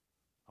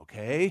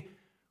 Okay?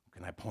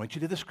 And I point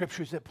you to the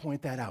scriptures that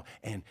point that out.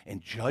 And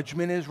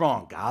judgment is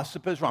wrong.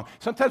 Gossip is wrong.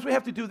 Sometimes we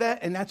have to do that,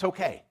 and that's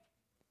okay.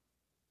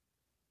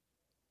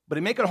 But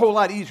it'd make it a whole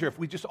lot easier if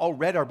we just all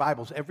read our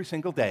Bibles every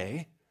single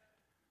day,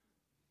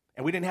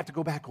 and we didn't have to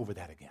go back over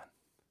that again.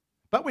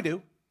 But we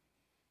do.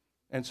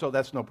 And so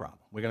that's no problem.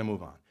 We're going to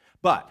move on.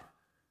 But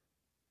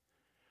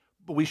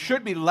we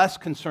should be less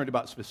concerned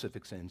about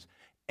specific sins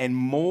and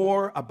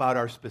more about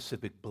our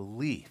specific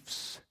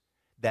beliefs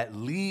that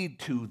lead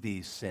to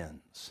these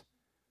sins.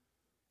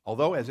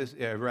 Although, as is,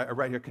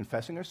 right here,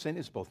 confessing our sin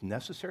is both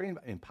necessary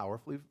and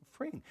powerfully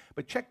freeing.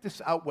 But check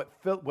this out,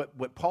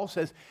 what Paul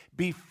says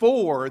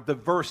before the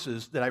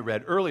verses that I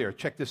read earlier.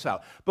 Check this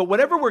out. But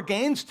whatever were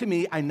gains to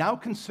me, I now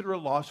consider a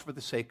loss for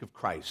the sake of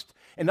Christ.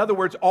 In other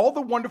words, all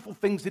the wonderful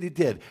things that he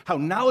did, how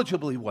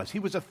knowledgeable he was. He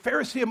was a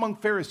Pharisee among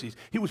Pharisees.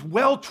 He was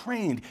well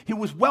trained. He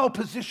was well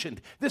positioned.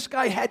 This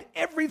guy had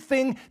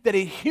everything that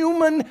a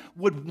human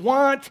would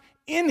want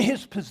in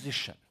his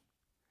position.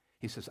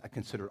 He says, I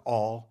consider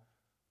all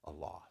a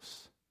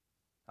loss.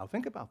 Now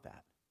think about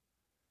that.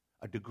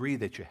 A degree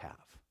that you have,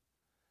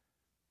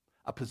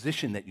 a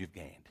position that you've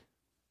gained,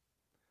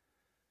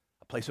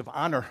 a place of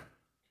honor,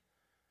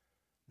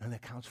 none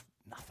that counts for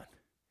nothing.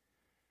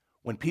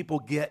 When people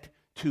get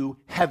to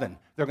heaven,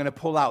 they're going to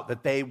pull out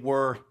that they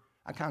were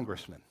a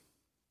congressman.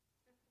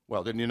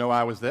 Well, didn't you know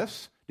I was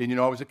this? Didn't you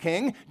know I was a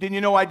king? Didn't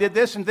you know I did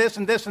this and this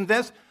and this and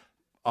this?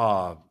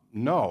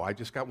 No, I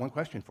just got one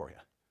question for you.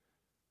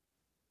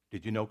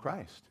 Did you know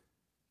Christ?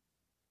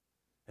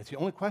 That's the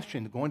only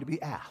question going to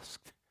be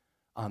asked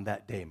on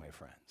that day, my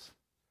friends.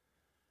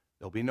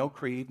 There'll be no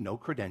creed, no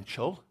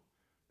credential,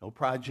 no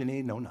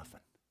progeny, no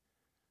nothing.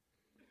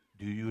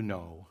 Do you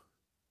know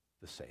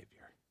the Savior?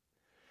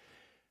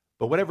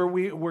 But whatever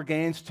were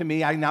gains to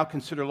me, I now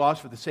consider loss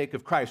for the sake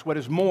of Christ. What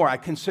is more, I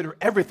consider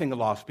everything a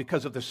loss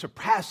because of the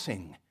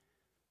surpassing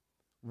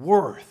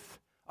worth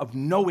of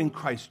knowing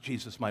Christ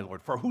Jesus my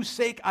Lord, for whose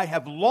sake I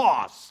have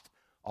lost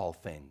all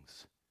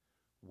things.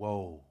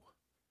 Whoa,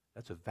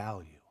 that's a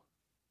value.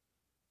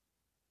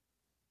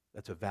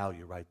 That's a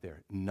value right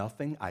there.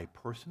 Nothing I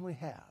personally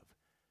have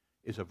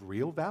is of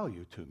real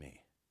value to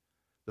me.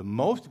 The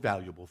most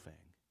valuable thing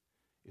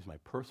is my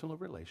personal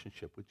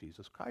relationship with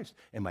Jesus Christ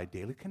and my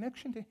daily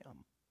connection to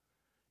him.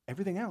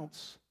 Everything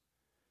else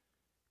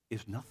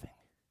is nothing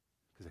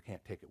because I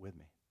can't take it with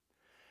me.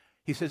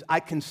 He says, I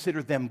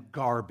consider them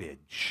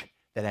garbage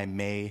that I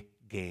may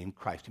gain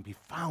Christ and be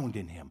found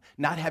in him,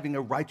 not having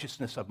a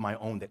righteousness of my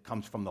own that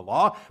comes from the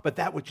law, but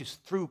that which is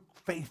through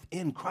faith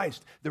in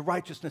Christ, the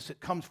righteousness that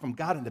comes from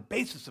God on the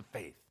basis of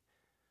faith.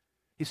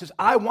 He says,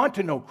 I want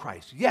to know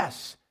Christ,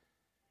 yes,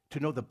 to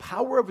know the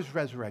power of his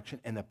resurrection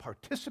and the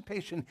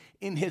participation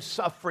in his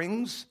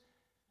sufferings.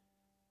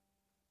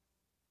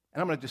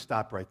 And I'm going to just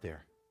stop right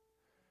there.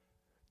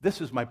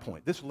 This is my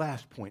point. This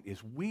last point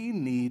is we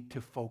need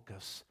to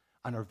focus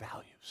on our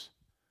values,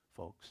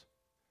 folks.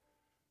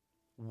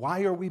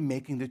 Why are we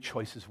making the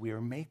choices we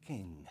are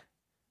making?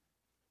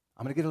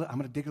 I'm going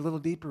to dig a little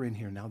deeper in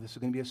here now. This is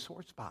going to be a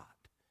sore spot.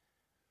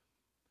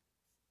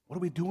 What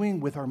are we doing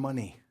with our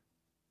money?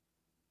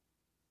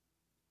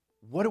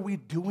 What are we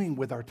doing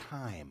with our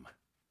time?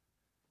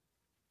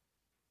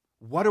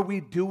 What are we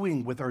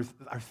doing with our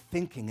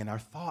thinking and our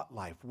thought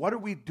life? What are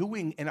we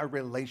doing in our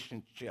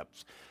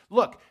relationships?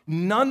 Look,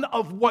 none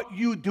of what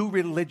you do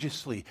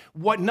religiously,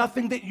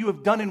 nothing that you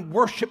have done in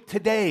worship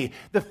today,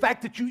 the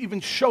fact that you even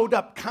showed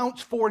up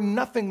counts for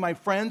nothing, my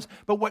friends,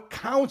 but what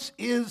counts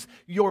is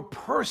your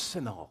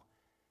personal,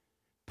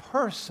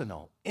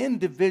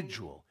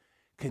 individual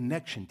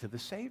connection to the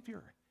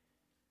Savior.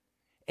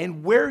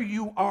 And where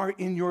you are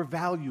in your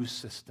value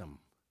system,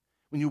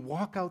 when you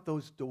walk out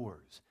those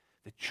doors,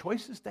 the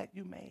choices that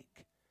you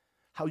make,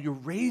 how you're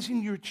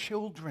raising your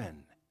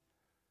children.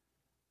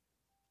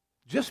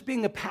 Just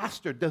being a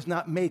pastor does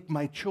not make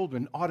my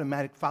children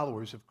automatic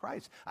followers of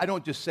Christ. I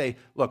don't just say,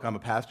 look, I'm a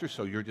pastor,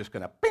 so you're just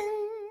going to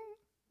bing.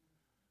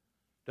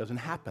 Doesn't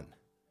happen.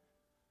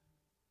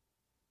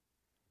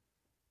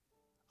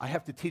 I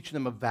have to teach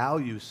them a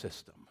value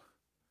system.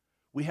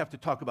 We have to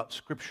talk about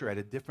Scripture at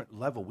a different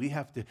level. We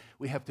have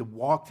to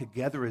walk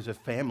together as a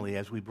family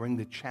as we bring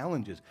the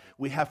challenges.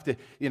 We have to,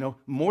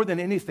 more than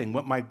anything,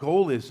 what my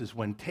goal is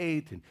when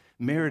Tate and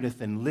Meredith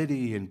and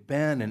Liddy and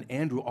Ben and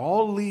Andrew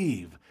all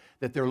leave,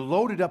 that they're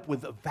loaded up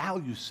with a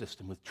value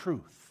system, with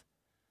truth.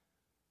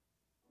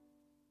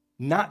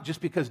 Not just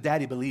because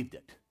Daddy believed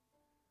it.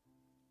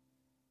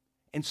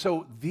 And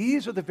so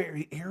these are the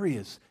very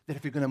areas that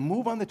if you're going to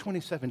move on to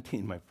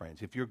 2017, my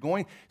friends, if you're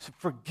going, so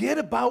forget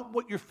about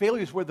what your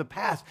failures were in the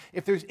past.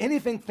 If there's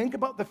anything, think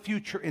about the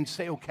future and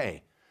say,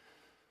 okay,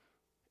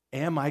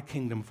 am I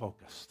kingdom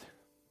focused?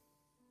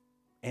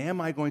 Am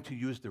I going to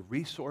use the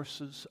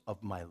resources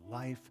of my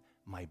life,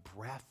 my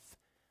breath,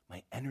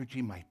 my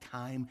energy, my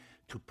time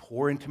to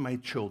pour into my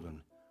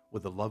children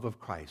with the love of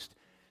Christ,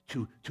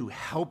 to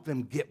help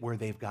them get where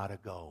they've got to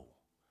go?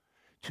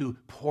 To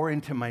pour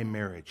into my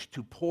marriage,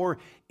 to pour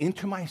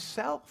into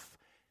myself.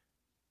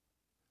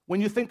 When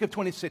you think of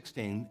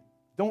 2016,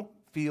 don't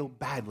feel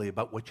badly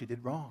about what you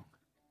did wrong.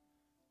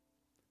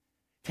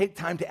 Take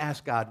time to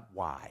ask God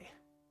why.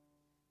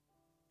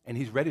 And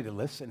he's ready to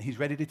listen. He's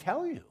ready to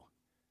tell you.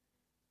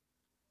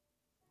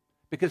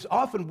 Because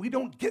often we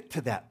don't get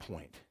to that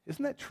point.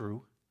 Isn't that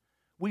true?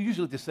 We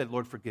usually just say,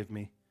 Lord, forgive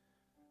me.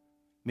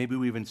 Maybe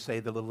we even say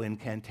the little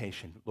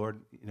incantation,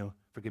 Lord,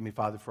 forgive me,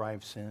 Father, for I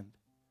have sinned.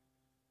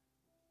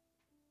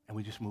 And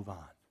we just move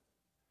on.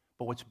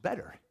 But what's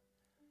better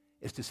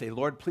is to say,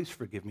 Lord, please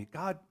forgive me.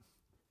 God,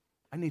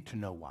 I need to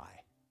know why.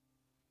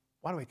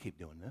 Why do I keep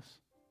doing this?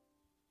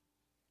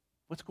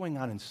 What's going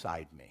on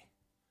inside me?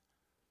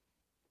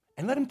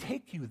 And let him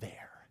take you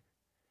there.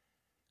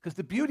 Because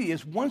the beauty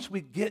is once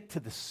we get to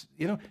this,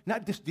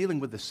 not just dealing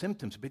with the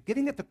symptoms, but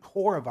getting at the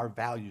core of our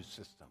value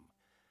system,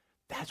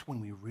 that's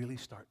when we really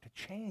start to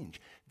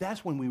change.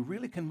 That's when we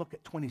really can look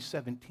at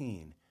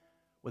 2017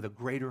 with a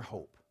greater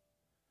hope.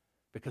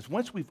 Because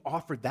once we've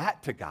offered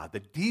that to God, the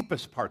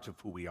deepest parts of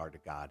who we are to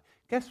God,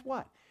 guess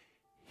what?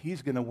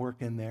 He's going to work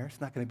in there. It's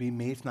not going to be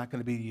me. It's not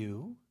going to be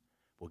you.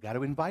 We've got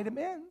to invite him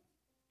in.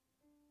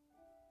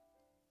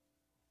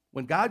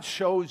 When God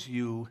shows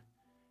you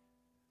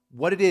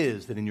what it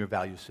is that in your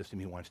value system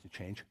he wants to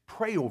change,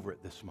 pray over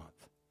it this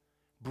month.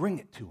 Bring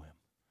it to him.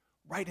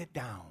 Write it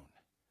down.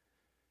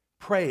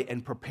 Pray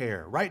and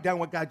prepare. Write down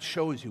what God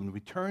shows you and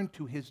return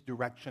to his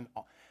direction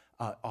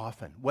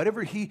often.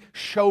 Whatever he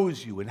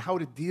shows you and how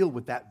to deal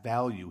with that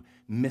value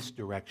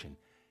misdirection.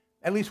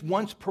 At least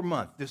once per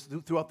month,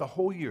 throughout the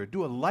whole year,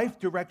 do a life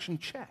direction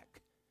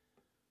check.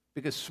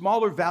 Because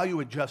smaller value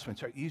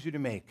adjustments are easier to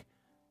make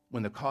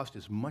when the cost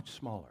is much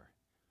smaller.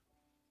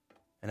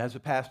 And as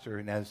a pastor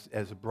and as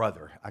a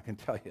brother, I can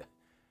tell you,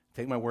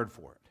 take my word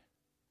for it.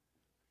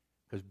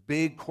 Because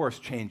big course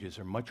changes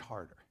are much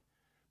harder.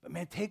 But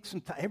man, take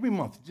some time, every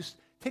month, just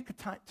take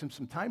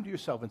some time to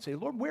yourself and say,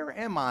 Lord, where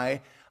am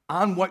I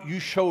on what you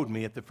showed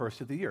me at the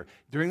first of the year?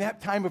 During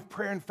that time of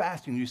prayer and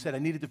fasting, you said I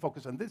needed to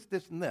focus on this,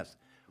 this, and this.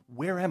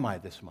 Where am I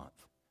this month?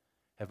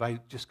 Have I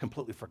just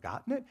completely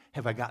forgotten it?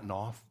 Have I gotten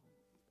off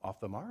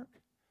the mark?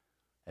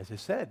 As I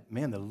said,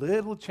 man, the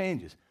little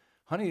changes.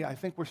 Honey, I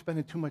think we're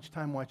spending too much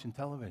time watching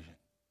television.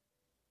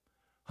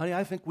 Honey,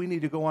 I think we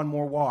need to go on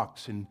more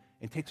walks and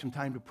take some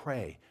time to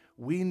pray.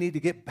 We need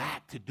to get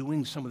back to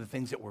doing some of the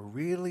things that were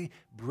really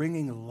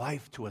bringing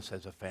life to us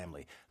as a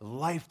family,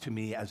 life to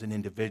me as an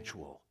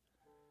individual.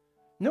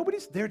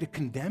 Nobody's there to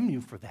condemn you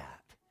for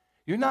that.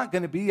 You're not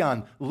going to be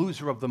on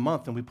Loser of the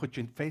Month and we put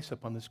your face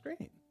up on the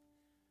screen.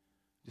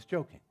 Just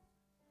joking.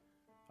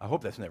 I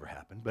hope that's never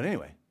happened, but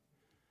anyway.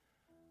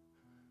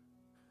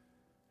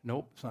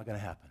 Nope, it's not going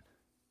to happen.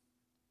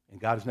 And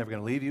God is never going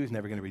to leave you. He's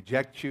never going to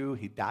reject you.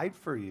 He died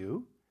for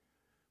you.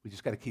 We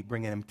just got to keep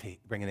bringing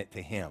it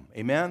to him.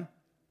 Amen?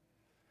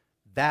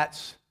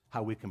 That's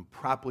how we can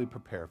properly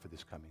prepare for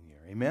this coming year.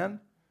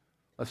 Amen?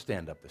 Let's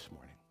stand up this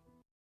morning.